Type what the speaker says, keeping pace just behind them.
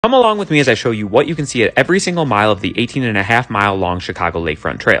Come along with me as I show you what you can see at every single mile of the 18.5-mile long Chicago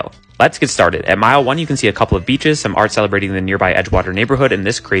Lakefront Trail. Let's get started. At mile 1, you can see a couple of beaches, some art celebrating the nearby Edgewater neighborhood, and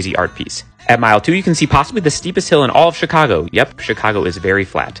this crazy art piece. At mile 2, you can see possibly the steepest hill in all of Chicago. Yep, Chicago is very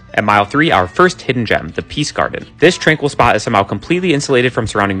flat. At mile 3, our first hidden gem, the Peace Garden. This tranquil spot is somehow completely insulated from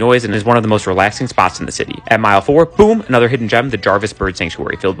surrounding noise and is one of the most relaxing spots in the city. At mile 4, boom, another hidden gem, the Jarvis Bird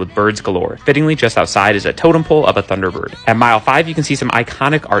Sanctuary, filled with birds galore. Fittingly, just outside is a totem pole of a thunderbird. At mile 5, you can see some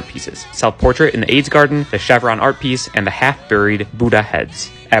iconic art pieces. Self-portrait in the AIDS Garden, the chevron art piece, and the half-buried Buddha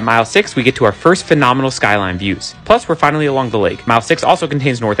heads. At mile 6, we get to our first phenomenal skyline views. Plus, we're finally along the lake. Mile 6 also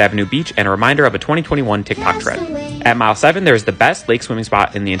contains North Avenue Beach and a reminder of a 2021 TikTok trend. At mile 7, there is the best lake swimming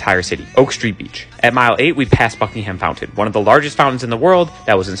spot in the entire city, Oak Street Beach. At mile 8, we pass Buckingham Fountain, one of the largest fountains in the world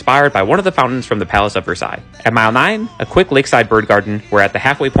that was inspired by one of the fountains from the Palace of Versailles. At mile 9, a quick lakeside bird garden, where at the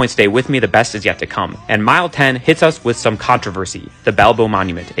halfway point stay with me, the best is yet to come. And mile 10 hits us with some controversy, the Balbo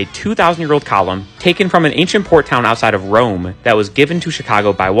Monument, a 2,000-year-old column taken from an ancient port town outside of Rome that was given to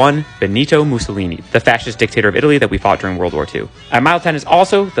Chicago by one Benito Mussolini, the fascist dictator of Italy that we fought during World War II. At mile 10 is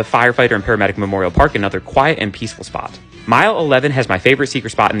also the Firefighter and Paramedic Memorial Park, another quiet and peaceful spot. Mile 11 has my favorite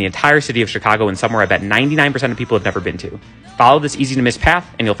secret spot in the entire city of Chicago and somewhere I bet 99% of people have never been to. Follow this easy-to-miss path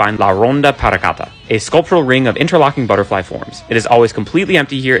and you'll find La Ronda Paracata, a sculptural ring of interlocking butterfly forms. It is always completely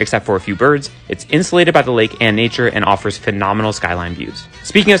empty here except for a few birds. It's insulated by the lake and nature and offers phenomenal skyline views.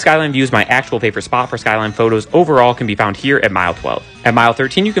 Speaking of skyline views, my actual favorite spot for skyline photos overall can be found here at mile 12. At mile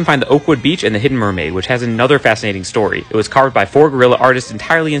 13, you can find the Oakwood Beach and the Hidden Mermaid, which has another fascinating story. It was carved by 4 guerrilla artists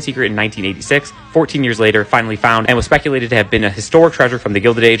entirely in secret in 1986, 14 years later, finally found, and was speculated to have been a historic treasure from the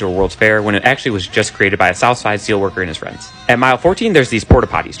Gilded Age or World's Fair, when it actually was just created by a Southside steelworker and his friends. At mile 14, there's these porta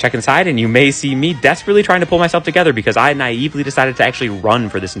potties. Check inside and you may see me desperately trying to pull myself together because I naively decided to actually run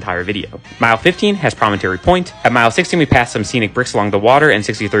for this entire video. Mile 15 has Promontory Point. At mile 16, we pass some scenic bricks along the water and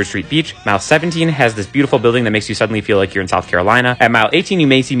 63rd Street Beach. Mile 17 has this beautiful building that makes you suddenly feel like you're in South Carolina. At mile 18, you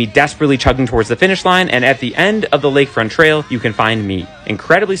may see me desperately chugging towards the finish line, and at the end of the Lakefront Trail, you can find me,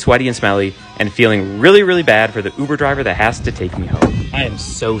 incredibly sweaty and smelly, and feeling really bad for the Uber driver that has to take me home. I am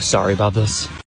so sorry about this.